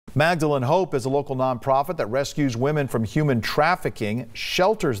Magdalene Hope is a local nonprofit that rescues women from human trafficking,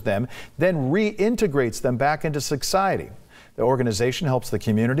 shelters them, then reintegrates them back into society. The organization helps the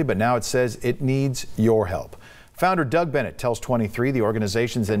community, but now it says it needs your help. Founder Doug Bennett tells 23 the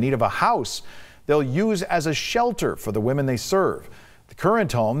organization's in need of a house they'll use as a shelter for the women they serve. The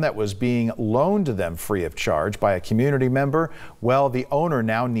current home that was being loaned to them free of charge by a community member, well, the owner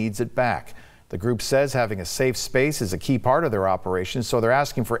now needs it back. The group says having a safe space is a key part of their operation, so they're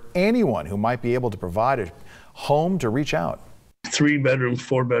asking for anyone who might be able to provide a home to reach out. 3-bedroom,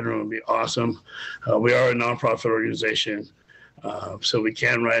 4-bedroom would be awesome. We are a nonprofit organization, so we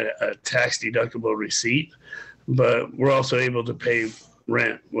can write a tax-deductible receipt, but we're also able to pay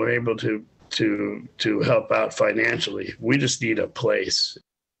rent. We're able to help out financially. We just need a place.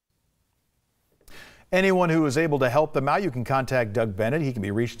 Anyone who is able to help them out, you can contact Doug Bennett. He can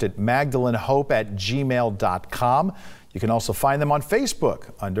be reached at magdalenehope@gmail.com. You can also find them on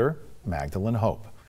Facebook under Magdalene Hope.